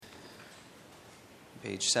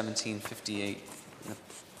page 1758 in the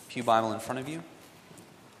Pew Bible in front of you.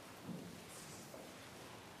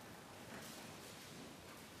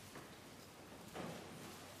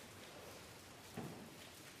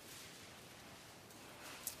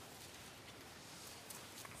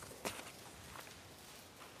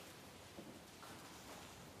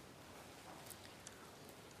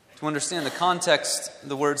 To understand the context,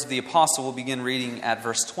 the words of the apostle will begin reading at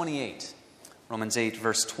verse 28. Romans 8,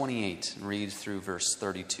 verse 28, and read through verse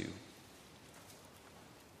 32.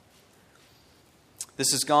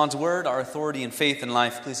 This is God's word, our authority and faith in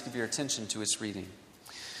life. Please give your attention to its reading.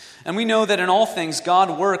 And we know that in all things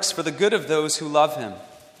God works for the good of those who love him,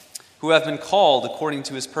 who have been called according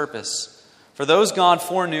to his purpose. For those God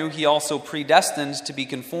foreknew, he also predestined to be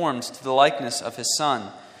conformed to the likeness of his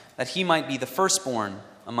Son, that he might be the firstborn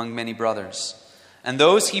among many brothers. And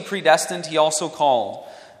those he predestined, he also called.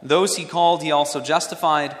 Those he called, he also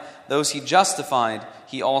justified. Those he justified,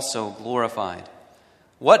 he also glorified.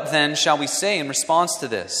 What then shall we say in response to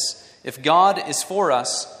this? If God is for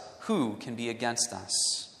us, who can be against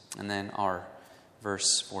us? And then our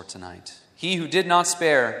verse for tonight. He who did not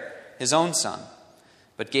spare his own Son,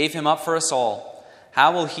 but gave him up for us all,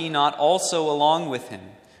 how will he not also along with him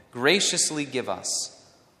graciously give us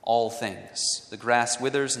all things? The grass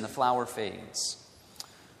withers and the flower fades.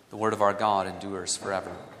 The word of our God endures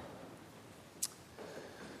forever.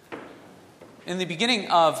 In the beginning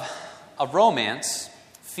of a romance,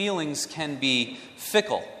 feelings can be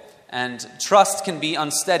fickle and trust can be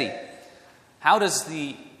unsteady. How does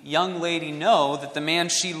the young lady know that the man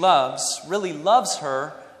she loves really loves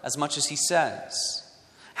her as much as he says?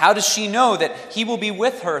 How does she know that he will be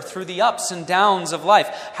with her through the ups and downs of life?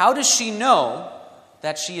 How does she know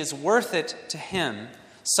that she is worth it to him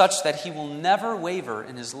such that he will never waver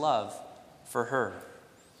in his love for her?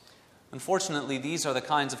 Unfortunately, these are the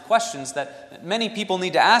kinds of questions that many people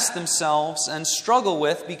need to ask themselves and struggle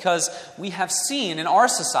with, because we have seen in our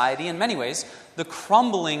society, in many ways, the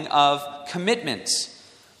crumbling of commitment.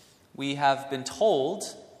 We have been told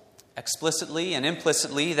explicitly and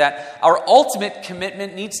implicitly that our ultimate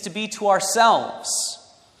commitment needs to be to ourselves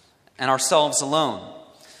and ourselves alone.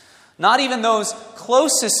 Not even those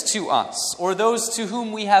closest to us or those to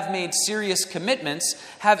whom we have made serious commitments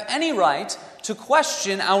have any right to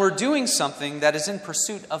question our doing something that is in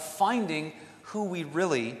pursuit of finding who we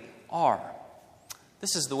really are.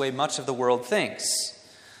 This is the way much of the world thinks,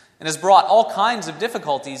 and has brought all kinds of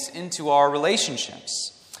difficulties into our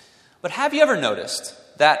relationships. But have you ever noticed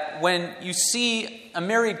that when you see a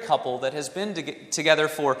married couple that has been together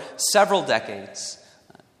for several decades,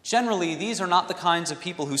 generally, these are not the kinds of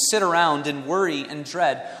people who sit around and worry and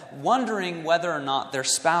dread, wondering whether or not their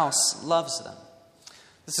spouse loves them.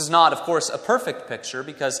 This is not, of course, a perfect picture,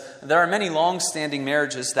 because there are many long-standing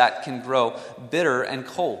marriages that can grow bitter and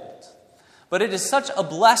cold. But it is such a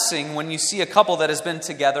blessing when you see a couple that has been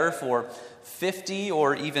together for 50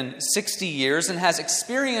 or even 60 years and has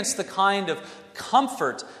experienced the kind of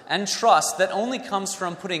comfort and trust that only comes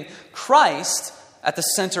from putting Christ at the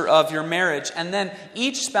center of your marriage, and then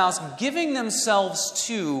each spouse giving themselves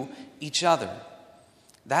to each other.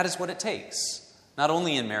 That is what it takes, not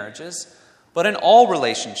only in marriages, but in all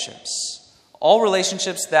relationships. All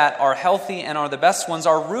relationships that are healthy and are the best ones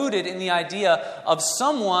are rooted in the idea of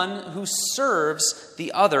someone who serves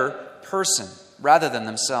the other person rather than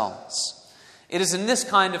themselves. It is in this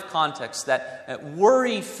kind of context that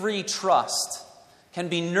worry-free trust can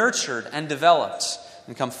be nurtured and developed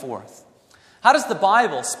and come forth. How does the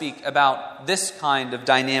Bible speak about this kind of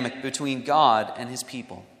dynamic between God and his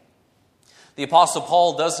people? The Apostle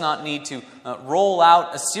Paul does not need to roll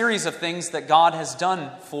out a series of things that God has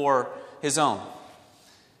done for his own.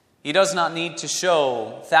 He does not need to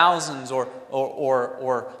show thousands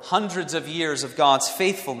or hundreds of years of God's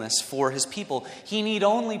faithfulness for his people. He need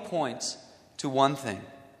only point to one thing,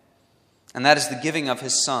 and that is the giving of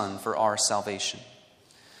his Son for our salvation.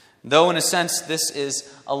 Though in a sense this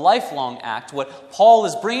is a lifelong act, what Paul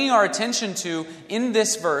is bringing our attention to in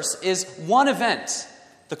this verse is one event,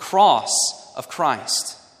 the cross of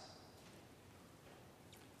Christ.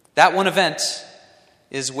 That one event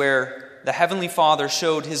is where the Heavenly Father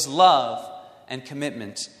showed his love and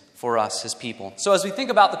commitment for us, his people. So as we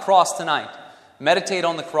think about the cross tonight, meditate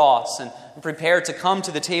on the cross, and prepare to come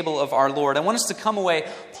to the table of our Lord, I want us to come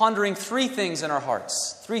away pondering three things in our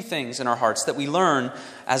hearts that we learn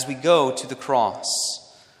as we go to the cross.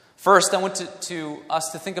 First, I want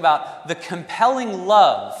us to think about the compelling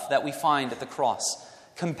love that we find at the cross.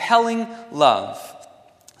 Compelling love.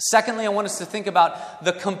 Secondly, I want us to think about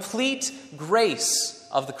the complete grace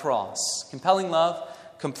of the cross. Compelling love,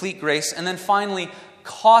 complete grace. And then finally,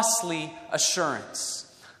 costly assurance.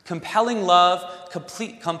 Compelling love,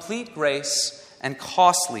 complete grace, and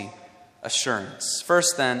costly assurance.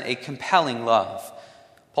 First, then, a compelling love.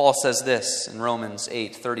 Paul says this in Romans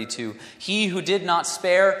 8:32, "He who did not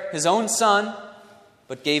spare his own son,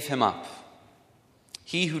 but gave him up.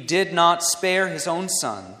 He who did not spare his own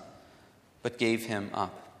son, but gave him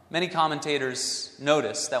up." Many commentators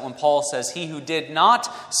notice that when Paul says he who did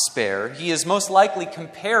not spare, he is most likely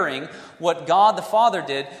comparing what God the Father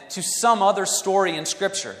did to some other story in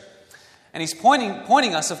Scripture. And he's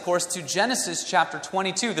pointing us, of course, to Genesis chapter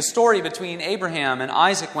 22, the story between Abraham and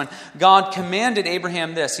Isaac, when God commanded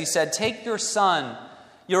Abraham this. He said, "Take your son,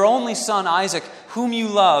 your only son Isaac, whom you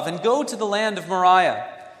love, and go to the land of Moriah,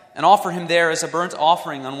 and offer him there as a burnt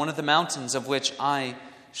offering on one of the mountains of which I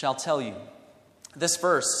shall tell you." This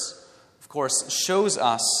verse, of course, shows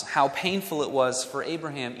us how painful it was for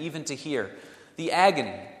Abraham even to hear the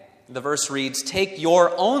agony. The verse reads, "Take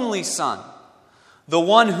your only son, the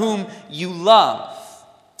one whom you love."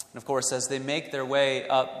 And of course, as they make their way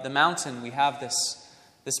up the mountain, we have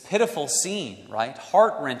this pitiful scene, right?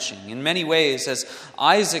 Heart-wrenching in many ways, as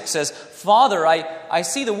Isaac says, "Father, I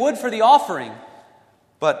see the wood for the offering,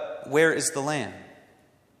 but where is the lamb?"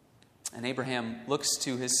 And Abraham looks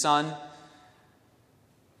to his son,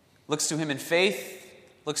 looks to him in faith,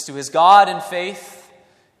 looks to his God in faith.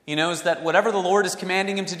 He knows that whatever the Lord is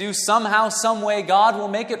commanding him to do, somehow, some way, God will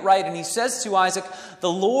make it right. And he says to Isaac, "The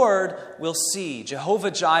Lord will see," Jehovah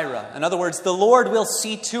Jireh. In other words, the Lord will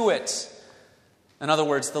see to it. In other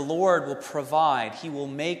words, the Lord will provide. He will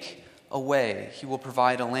make a way. He will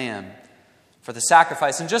provide a lamb for the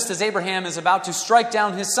sacrifice. And just as Abraham is about to strike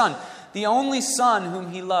down his son, the only son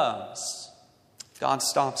whom he loves, God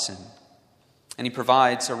stops him. And he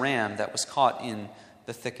provides a ram that was caught in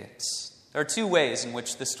the thickets. There are two ways in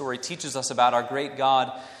which this story teaches us about our great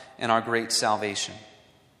God and our great salvation.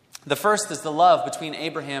 The first is the love between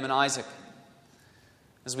Abraham and Isaac.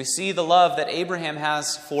 As we see the love that Abraham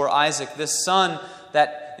has for Isaac, this son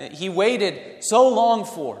that he waited so long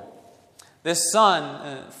for, this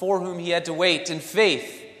son for whom he had to wait in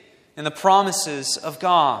faith in the promises of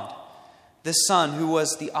God, this son who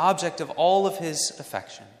was the object of all of his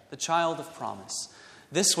affection, the child of promise.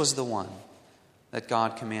 This was the one that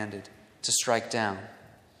God commanded to strike down.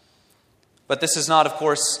 But this is not, of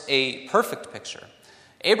course, a perfect picture.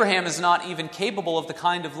 Abraham is not even capable of the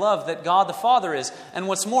kind of love that God the Father is. And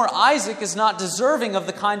what's more, Isaac is not deserving of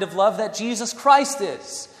the kind of love that Jesus Christ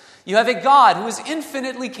is. You have a God who is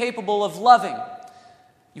infinitely capable of loving.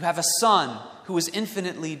 You have a son who is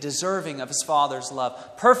infinitely deserving of his Father's love,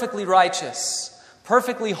 perfectly righteous,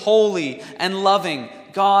 perfectly holy and loving,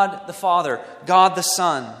 God the Father, God the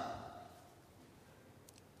Son.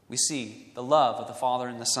 We see the love of the Father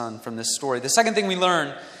and the Son from this story. The second thing we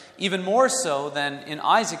learn, even more so than in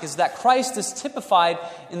Isaac, is that Christ is typified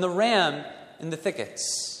in the ram in the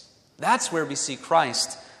thickets. That's where we see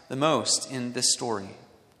Christ the most in this story.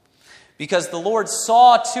 Because the Lord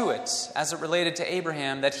saw to it, as it related to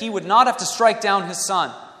Abraham, that he would not have to strike down his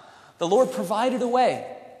son. The Lord provided a way.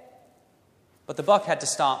 But the buck had to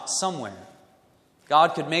stop somewhere.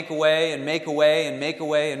 God could make a way and make a way and make a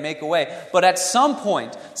way and make a way. But at some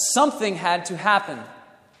point, something had to happen.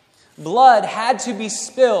 Blood had to be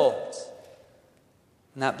spilled.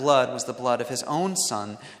 And that blood was the blood of his own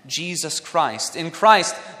Son, Jesus Christ. In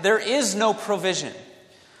Christ, there is no provision.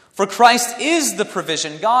 For Christ is the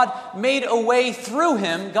provision. God made a way through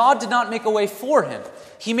him. God did not make a way for him.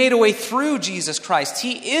 He made a way through Jesus Christ.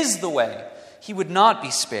 He is the way. He would not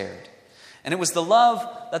be spared. And it was the love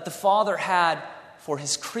that the Father had for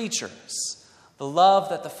his creatures, the love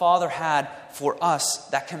that the Father had for us,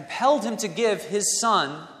 that compelled him to give his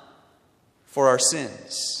Son for our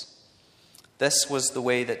sins. This was the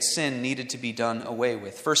way that sin needed to be done away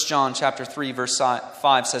with. 1 John chapter 3, verse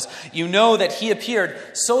 5 says, "You know that he appeared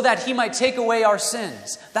so that he might take away our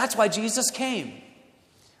sins." That's why Jesus came.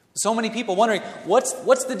 So many people wondering,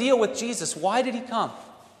 what's the deal with Jesus? Why did he come?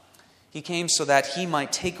 He came so that he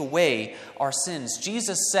might take away our sins.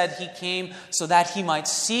 Jesus said he came so that he might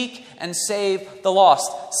seek and save the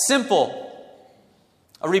lost. Simple.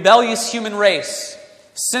 A rebellious human race,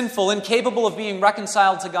 sinful, incapable of being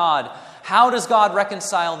reconciled to God. How does God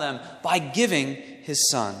reconcile them? By giving his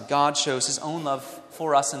Son. God shows his own love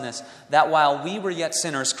for us in this, that while we were yet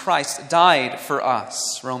sinners, Christ died for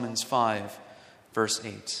us. Romans 5, verse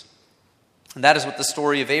 8. And that is what the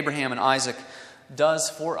story of Abraham and Isaac does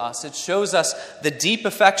for us. It shows us the deep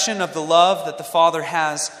affection of the love that the Father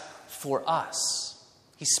has for us.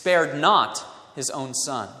 He spared not his own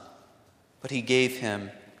Son, but he gave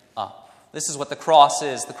him up. This is what the cross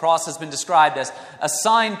is. The cross has been described as a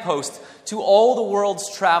signpost to all the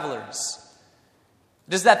world's travelers.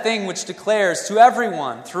 It is that thing which declares to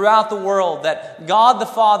everyone throughout the world that God the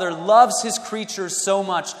Father loves His creatures so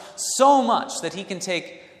much that He can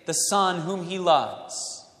take the Son whom He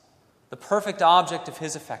loves, the perfect object of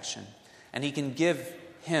His affection, and He can give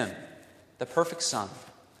Him, the perfect Son,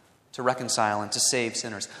 to reconcile and to save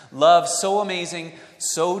sinners. Love so amazing,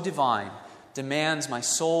 so divine, demands my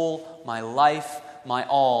soul, my life, my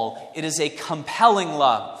all. It is a compelling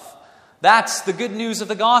love. That's the good news of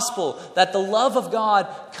the gospel, that the love of God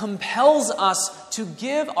compels us to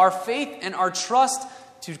give our faith and our trust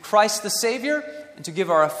to Christ the Savior and to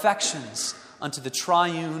give our affections unto the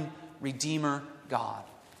triune Redeemer God.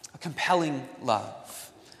 A compelling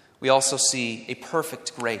love. We also see a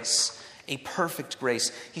perfect grace. A perfect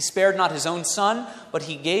grace. He spared not His own Son, but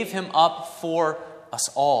He gave Him up for us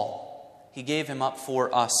all. He gave Him up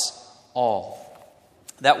for us all.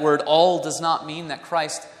 That word all does not mean that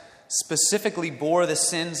Christ specifically bore the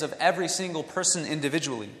sins of every single person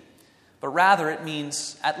individually, but rather it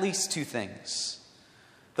means at least two things.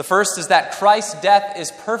 The first is that Christ's death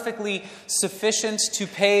is perfectly sufficient to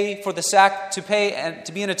pay and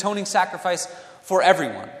to be an atoning sacrifice for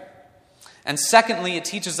everyone. And secondly, it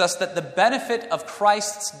teaches us that the benefit of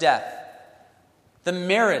Christ's death, the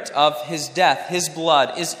merit of His death, His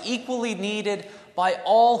blood, is equally needed by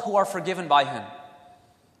all who are forgiven by Him.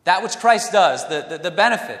 That which Christ does, the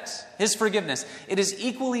benefit, His forgiveness, it is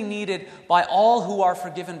equally needed by all who are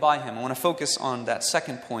forgiven by Him. I want to focus on that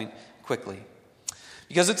second point quickly.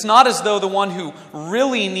 Because it's not as though the one who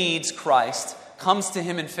really needs Christ comes to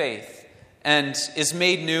Him in faith and is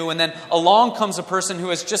made new, and then along comes a person who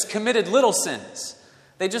has just committed little sins.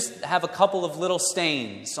 They just have a couple of little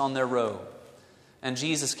stains on their robe, and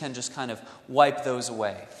Jesus can just kind of wipe those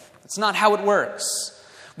away. It's not how it works.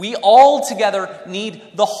 We all together need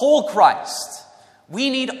the whole Christ. We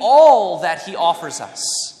need all that He offers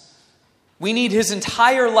us. We need His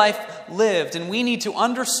entire life lived, and we need to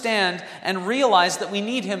understand and realize that we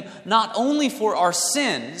need Him not only for our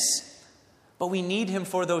sins, but we need Him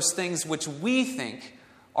for those things which we think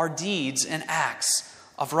are deeds and acts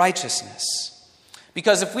of righteousness.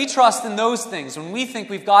 Because if we trust in those things, when we think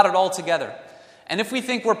we've got it all together, and if we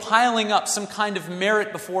think we're piling up some kind of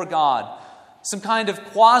merit before God, some kind of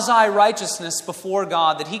quasi-righteousness before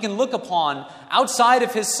God that He can look upon outside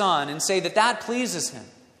of His Son and say that that pleases Him,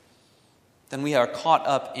 then we are caught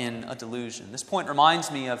up in a delusion. This point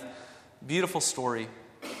reminds me of a beautiful story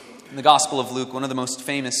in the Gospel of Luke, one of the most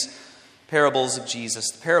famous parables of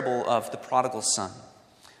Jesus, the parable of the prodigal son.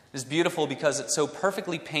 It is beautiful because it so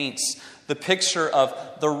perfectly paints the picture of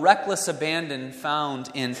the reckless abandon found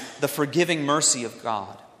in the forgiving mercy of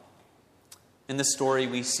God. In this story,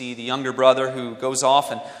 we see the younger brother who goes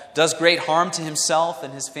off and does great harm to himself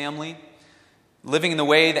and his family, living in the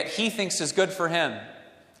way that he thinks is good for him.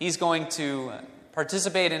 He's going to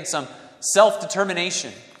participate in some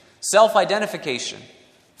self-determination, self-identification,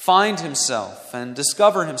 find himself and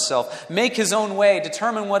discover himself, make his own way,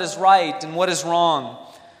 determine what is right and what is wrong.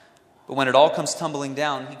 But when it all comes tumbling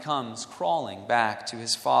down, he comes crawling back to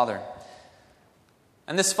his father.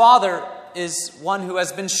 And this father is one who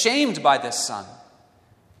has been shamed by this son.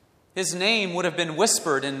 His name would have been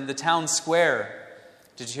whispered in the town square.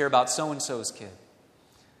 Did you hear about so-and-so's kid?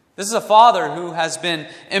 This is a father who has been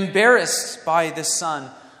embarrassed by this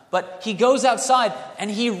son, but he goes outside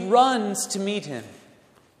and he runs to meet him.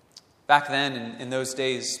 Back then, in those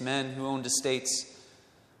days, men who owned estates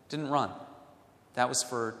didn't run. That was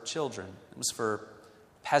for children. It was for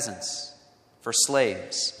peasants, for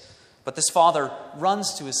slaves. But this father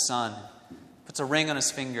runs to his son, puts a ring on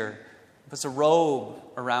his finger, puts a robe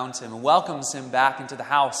around him, and welcomes him back into the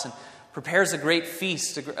house, and prepares a great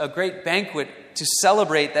feast, a great banquet to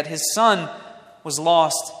celebrate that his son was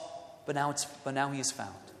lost, but now he is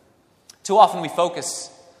found. Too often we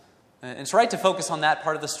focus, and it's right to focus on that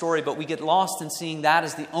part of the story, but we get lost in seeing that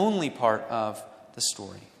as the only part of the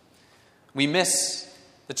story. We miss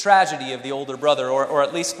the tragedy of the older brother, or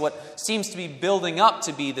at least what seems to be building up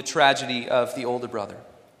to be the tragedy of the older brother.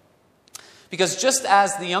 Because just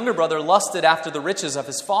as the younger brother lusted after the riches of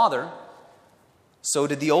his father, so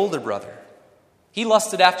did the older brother. He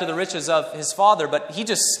lusted after the riches of his father, but he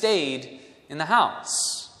just stayed in the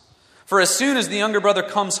house. For as soon as the younger brother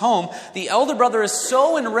comes home, the elder brother is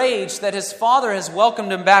so enraged that his father has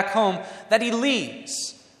welcomed him back home that he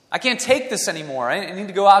leaves. I can't take this anymore. I need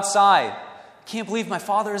to go outside. I can't believe my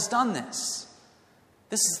father has done this.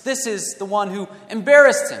 This is the one who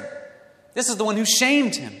embarrassed him. This is the one who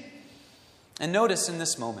shamed him. And notice in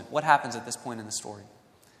this moment what happens at this point in the story.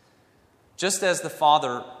 Just as the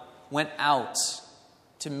father went out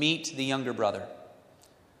to meet the younger brother,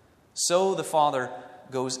 so the father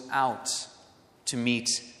goes out to meet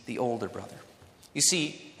the older brother. You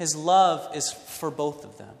see, his love is for both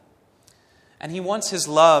of them. And he wants his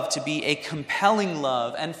love to be a compelling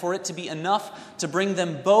love and for it to be enough to bring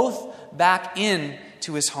them both back in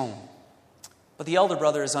to his home. But the elder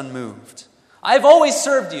brother is unmoved. "I've always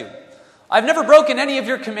served you. I've never broken any of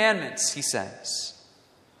your commandments," he says.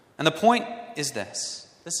 And the point is this.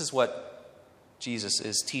 This is what Jesus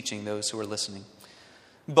is teaching those who are listening.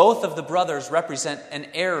 Both of the brothers represent an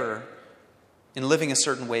error in living a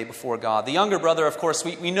certain way before God. The younger brother, of course,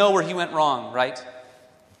 we know where he went wrong, right?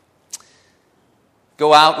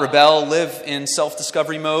 Go out, rebel, live in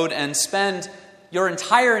self-discovery mode, and spend your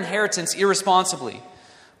entire inheritance irresponsibly.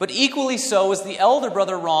 But equally so is the elder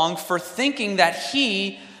brother wrong for thinking that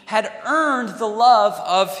he had earned the love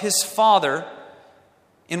of his father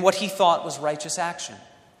in what he thought was righteous action.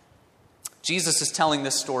 Jesus is telling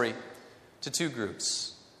this story to two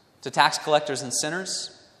groups, to tax collectors and sinners,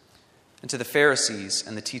 and to the Pharisees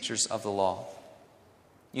and the teachers of the law.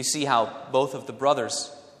 You see how both of the brothers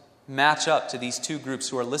match up to these two groups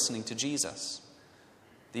who are listening to Jesus.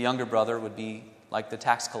 The younger brother would be like the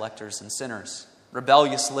tax collectors and sinners.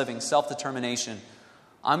 Rebellious living, self-determination.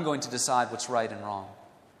 I'm going to decide what's right and wrong.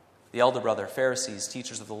 The elder brother, Pharisees,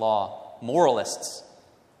 teachers of the law, moralists.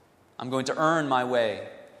 I'm going to earn my way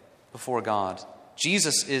before God.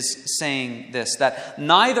 Jesus is saying this, that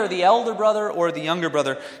neither the elder brother or the younger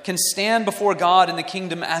brother can stand before God in the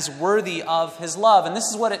kingdom as worthy of his love. And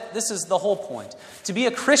this is the whole point. To be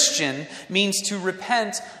a Christian means to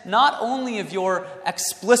repent not only of your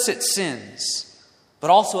explicit sins, but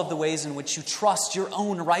also of the ways in which you trust your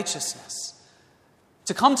own righteousness.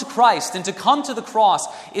 To come to Christ and to come to the cross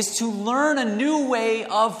is to learn a new way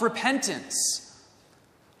of repentance.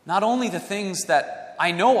 Not only the things that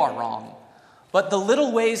I know are wrong, but the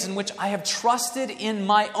little ways in which I have trusted in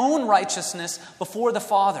my own righteousness before the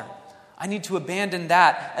Father. I need to abandon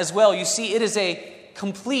that as well. You see, it is a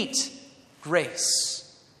complete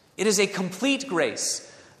grace. It is a complete grace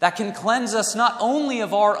that can cleanse us not only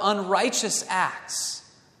of our unrighteous acts,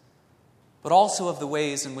 but also of the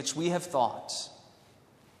ways in which we have thought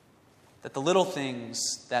that the little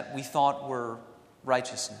things that we thought were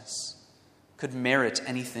righteousness could merit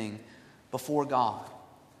anything before God.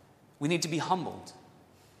 We need to be humbled.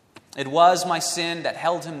 It was my sin that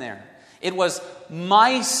held him there. It was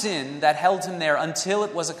my sin that held him there until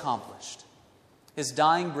it was accomplished. His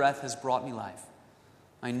dying breath has brought me life.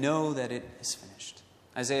 I know that it is finished.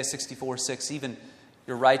 Isaiah 64:6, even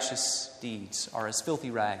your righteous deeds are as filthy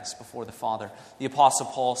rags before the Father. The Apostle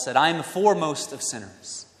Paul said, I am the foremost of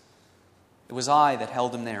sinners. It was I that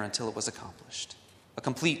held him there until it was accomplished. A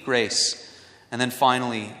complete grace. And then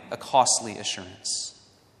finally, a costly assurance.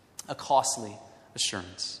 A costly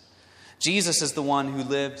assurance. Jesus is the one who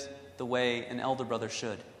lived the way an elder brother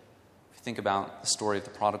should. If you think about the story of the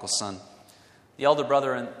prodigal son. The elder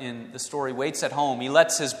brother in the story waits at home. He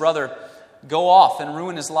lets his brother go off and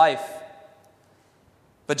ruin his life.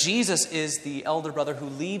 But Jesus is the elder brother who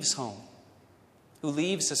leaves home, who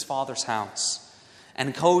leaves his father's house,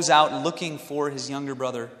 and goes out looking for his younger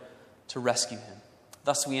brother to rescue him.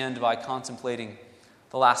 Thus we end by contemplating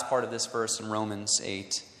the last part of this verse in Romans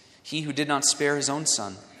 8. He who did not spare his own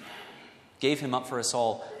son, gave him up for us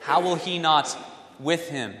all, how will he not with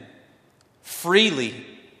him freely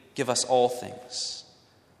give us all things?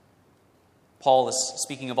 Paul is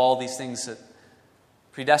speaking of all these things that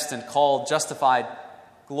predestined, called, justified,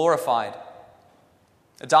 glorified,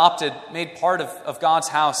 adopted, made part of God's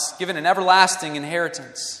house, given an everlasting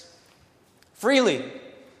inheritance. Freely,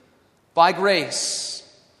 by grace.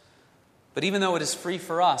 But even though it is free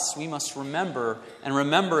for us, we must remember, and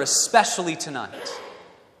remember especially tonight,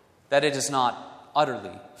 that it is not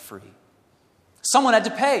utterly free. Someone had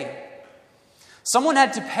to pay. Someone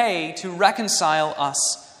had to pay to reconcile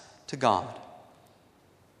us to God.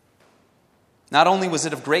 Not only was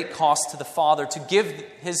it of great cost to the Father to give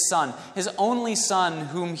his Son, his only Son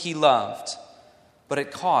whom he loved, but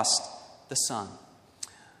it cost the Son.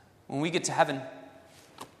 When we get to heaven,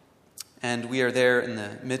 and we are there in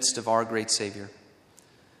the midst of our great Savior,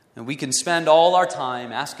 and we can spend all our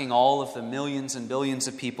time asking all of the millions and billions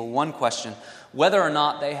of people one question, whether or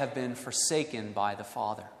not they have been forsaken by the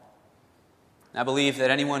Father. And I believe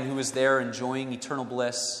that anyone who is there enjoying eternal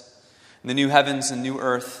bliss, in the new heavens and new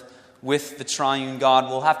earth, with the triune God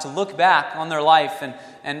will have to look back on their life,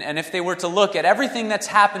 and if they were to look at everything that's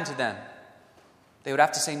happened to them, they would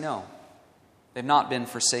have to say no. They've not been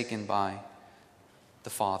forsaken by the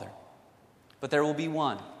Father. But there will be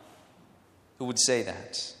one who would say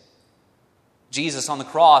that. Jesus on the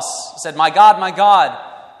cross said, my God.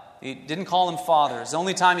 He didn't call him Father. It's the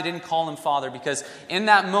only time he didn't call him Father, because in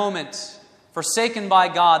that moment, forsaken by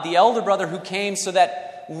God, the elder brother who came so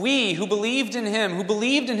that we who believed in him, who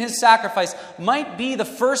believed in his sacrifice, might be the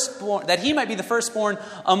firstborn, that he might be the firstborn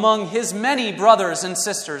among his many brothers and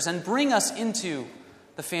sisters and bring us into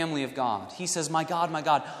the family of God. He says, my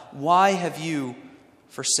God, why have you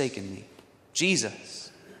forsaken me?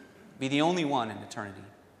 Jesus be the only one in eternity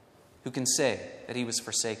who can say that he was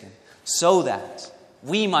forsaken, so that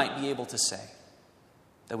we might be able to say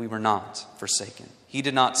that we were not forsaken. He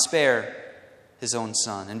did not spare his own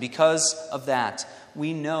Son. And because of that,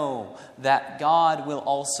 we know that God will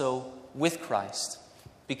also, with Christ,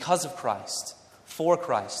 because of Christ, for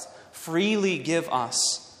Christ, freely give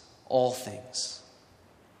us all things.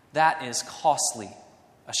 That is costly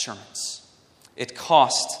assurance. It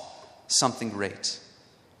cost something great.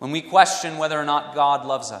 When we question whether or not God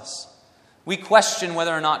loves us, we question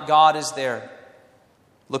whether or not God is there,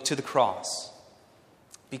 look to the cross.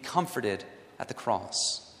 Be comforted at the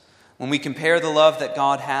cross. When we compare the love that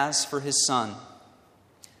God has for his Son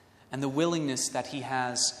and the willingness that he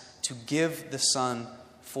has to give the Son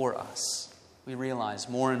for us, we realize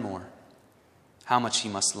more and more how much he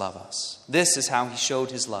must love us. This is how he showed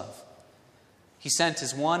his love. He sent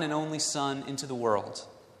his one and only Son into the world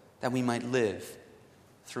that we might live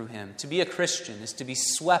through him. To be a Christian is to be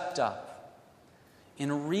swept up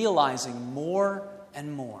in realizing more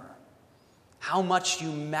and more how much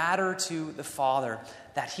you matter to the Father,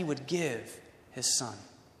 that he would give his Son.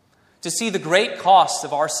 To see the great cost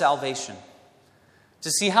of our salvation.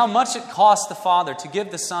 To see how much it cost the Father to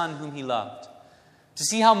give the Son whom he loved. To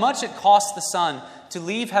see how much it cost the Son to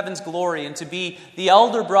leave heaven's glory and to be the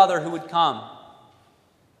elder brother who would come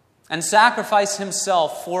and sacrifice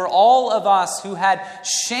himself for all of us who had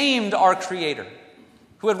shamed our Creator,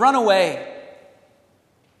 who had run away.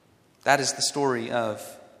 That is the story of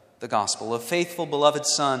the gospel. A faithful, beloved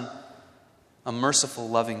Son, a merciful,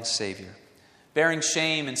 loving Savior. Bearing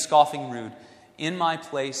shame and scoffing rude, in my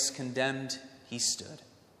place condemned he stood.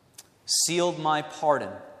 Sealed my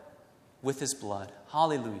pardon with his blood.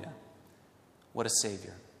 Hallelujah. What a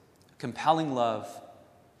Savior. A compelling love,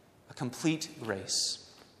 a complete grace,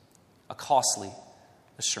 a costly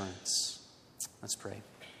assurance. Let's pray.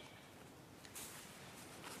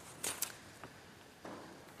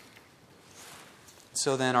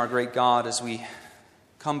 So then, our great God, as we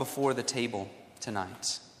come before the table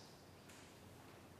tonight,